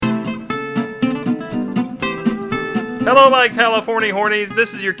Hello, my California hornies.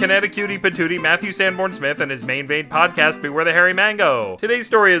 This is your kinetic cutie patootie Matthew Sanborn Smith and his main vein podcast, Beware the Hairy Mango. Today's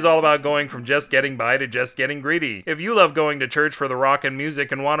story is all about going from just getting by to just getting greedy. If you love going to church for the rock and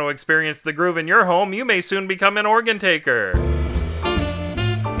music and want to experience the groove in your home, you may soon become an organ taker.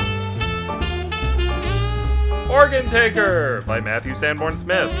 Organ Taker by Matthew Sanborn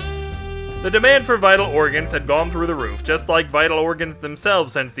Smith. The demand for vital organs had gone through the roof, just like vital organs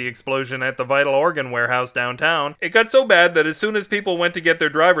themselves since the explosion at the Vital Organ Warehouse downtown. It got so bad that as soon as people went to get their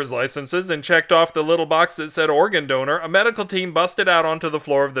driver's licenses and checked off the little box that said organ donor, a medical team busted out onto the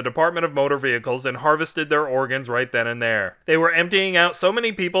floor of the Department of Motor Vehicles and harvested their organs right then and there. They were emptying out so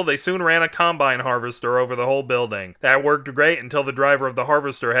many people they soon ran a combine harvester over the whole building. That worked great until the driver of the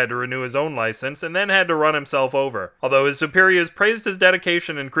harvester had to renew his own license and then had to run himself over. Although his superiors praised his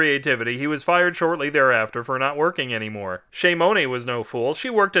dedication and creativity, he was fired shortly thereafter for not working anymore. Shaymoni was no fool. She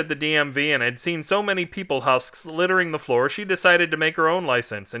worked at the DMV and had seen so many people husks littering the floor she decided to make her own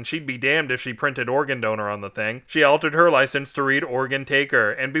license, and she'd be damned if she printed organ donor on the thing. She altered her license to read organ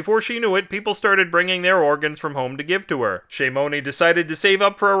taker, and before she knew it, people started bringing their organs from home to give to her. Shaymoni decided to save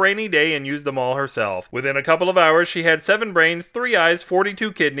up for a rainy day and use them all herself. Within a couple of hours, she had 7 brains, 3 eyes,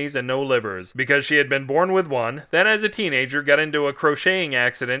 42 kidneys, and no livers. Because she had been born with one, then as a teenager got into a crocheting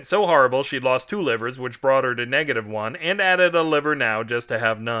accident so horrible she'd lost 2 livers, which brought her to -1, and added a liver now just to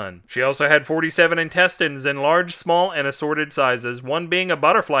have none. She also had 47 intestines in large, small, and assorted sizes, one being a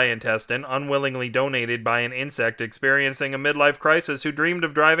butterfly intestine, unwillingly donated by an insect experiencing a midlife crisis who dreamed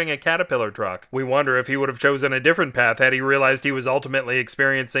of driving a caterpillar truck. We wonder if he would have chosen a different path had he realized he was ultimately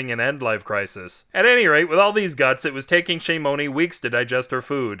experiencing an end-life crisis. At any rate, with all these guts, it was taking Shaymoni weeks to digest her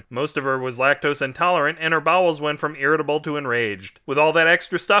food. Most of her was lactose intolerant, and her bowels went from irritable to enraged. With all that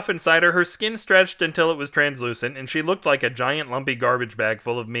extra stuff inside her skin stretched until it was translucent, and she looked like a giant lumpy garbage bag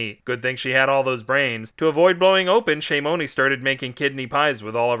full of meat. Good thing she had all those brains. To avoid blowing open, Shaymoni started making kidney pies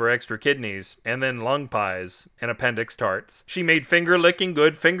with all of her extra kidneys, and then lung pies, and appendix tarts. She made finger-licking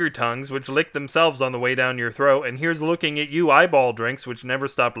good finger tongues, which licked themselves on the way down your throat, and here's looking at you eyeball drinks, which never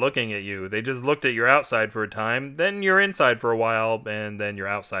stopped looking at you. They just looked at your outside for a time, then your inside for a while, and then your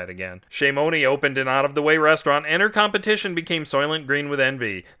outside again. Shaymoni opened an out-of-the-way restaurant, and her competition became Soylent Green with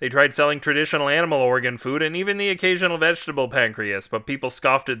envy. They tried selling traditional animal organ food and even the occasional vegetable pancreas, but people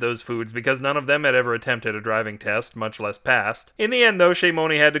scoffed at those foods because none of them had ever attempted a driving test, much less passed. In the end, though,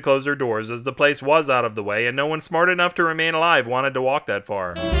 Shaymoni had to close her doors as the place was out of the way and no one smart enough to remain alive wanted to walk that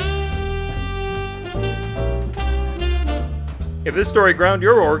far. If this story ground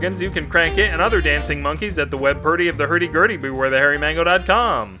your organs, you can crank it and other dancing monkeys at the web purdy of the hurdy-gurdy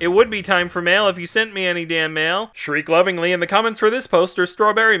BewareTheHairyMango.com. It would be time for mail if you sent me any damn mail. Shriek lovingly in the comments for this post or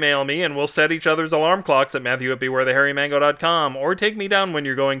strawberry mail me and we'll set each other's alarm clocks at Matthew at BewareTheHairyMango.com, or take me down when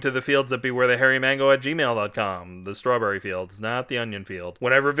you're going to the fields at BewareTheHairyMango@gmail.com. The strawberry fields, not the onion field.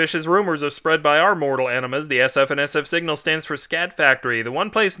 Whenever vicious rumors are spread by our mortal enemas, the SF and SF signal stands for Scat Factory, the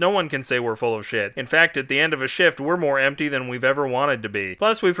one place no one can say we're full of shit. In fact, at the end of a shift, we're more empty than we've ever wanted to be.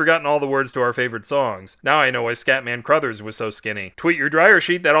 Plus, we've forgotten all the words to our favorite songs. Now I know why Scatman Crothers was so skinny. Tweet your dryer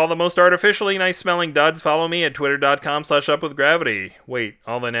sheet that all the most artificially nice-smelling duds follow me at twitter.com/upwithgravity. Wait,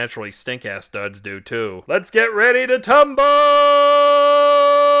 all the naturally stink-ass duds do too. Let's get ready to tumble!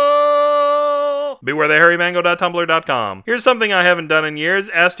 BewareTheHairyMango.tumblr.com. Here's something I haven't done in years.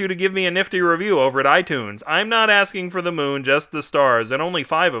 Asked you to give me a nifty review over at iTunes. I'm not asking for the moon, just the stars, and only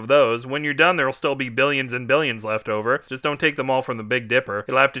 5 of those. When you're done, there'll still be billions and billions left over. Just don't take them all from the Big Dipper.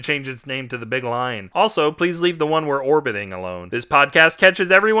 It'll have to change its name to the Big Line. Also, please leave the one we're orbiting alone. This podcast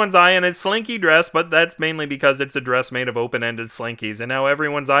catches everyone's eye in its slinky dress, but that's mainly because it's a dress made of open-ended slinkies, and now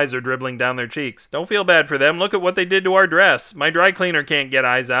everyone's eyes are dribbling down their cheeks. Don't feel bad for them. Look at what they did to our dress. My dry cleaner can't get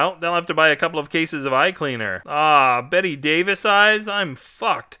eyes out. They'll have to buy a couple of cases of eye cleaner. Ah, Betty Davis eyes? I'm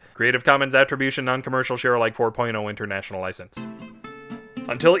fucked. Creative Commons Attribution Non-Commercial Share Alike 4.0 International License.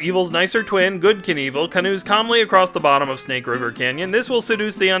 Until evil's nicer twin, Good Knievel, canoes calmly across the bottom of Snake River Canyon, this will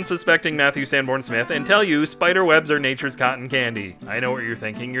seduce the unsuspecting Matthew Sanborn Smith and tell you spider webs are nature's cotton candy. I know what you're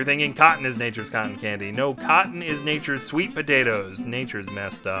thinking. You're thinking cotton is nature's cotton candy. No, cotton is nature's sweet potatoes. Nature's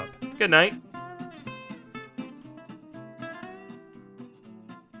messed up. Good night.